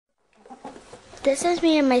This is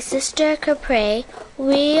me and my sister Capri.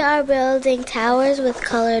 We are building towers with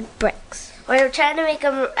colored bricks. We're trying to make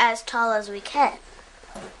them as tall as we can.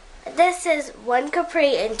 This is 1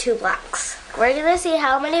 Capri and 2 blocks. We're going to see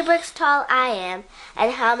how many bricks tall I am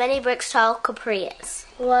and how many bricks tall Capri is.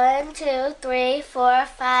 1, 2, 3, 4,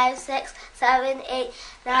 5, 6, 7, 8,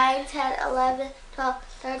 9, 10, 11, 12,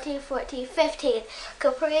 13, 14, 15.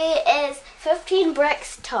 Capri is 15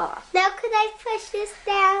 bricks tall. Now could I push this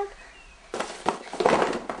down?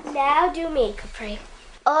 Now do me, Capri.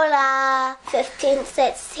 Hola. 15,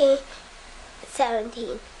 16,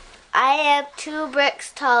 17. I am 2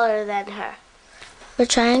 bricks taller than her. We're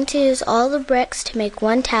trying to use all the bricks to make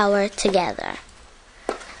one tower together.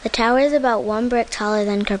 The tower is about 1 brick taller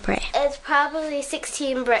than Capri. It's probably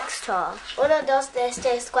 16 bricks tall. 1, 2,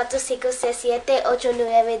 3, 4, 5, 6, 7,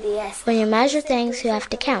 8, 9, 10. When you measure things, you have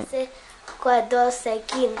to count. 12,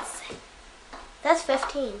 15. That's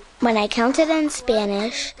 15. When I counted in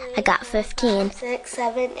Spanish, I got 15. 6,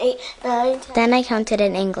 7, 8, 9, 10. Then I counted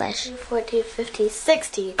in English. 14, 15,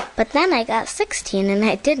 16. But then I got 16 and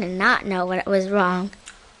I did not know what was wrong.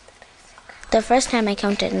 The first time I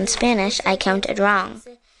counted in Spanish, I counted wrong.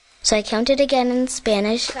 So I counted again in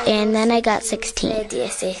Spanish and then I got 16.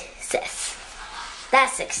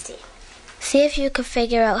 That's 16. See if you could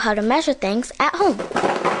figure out how to measure things at home.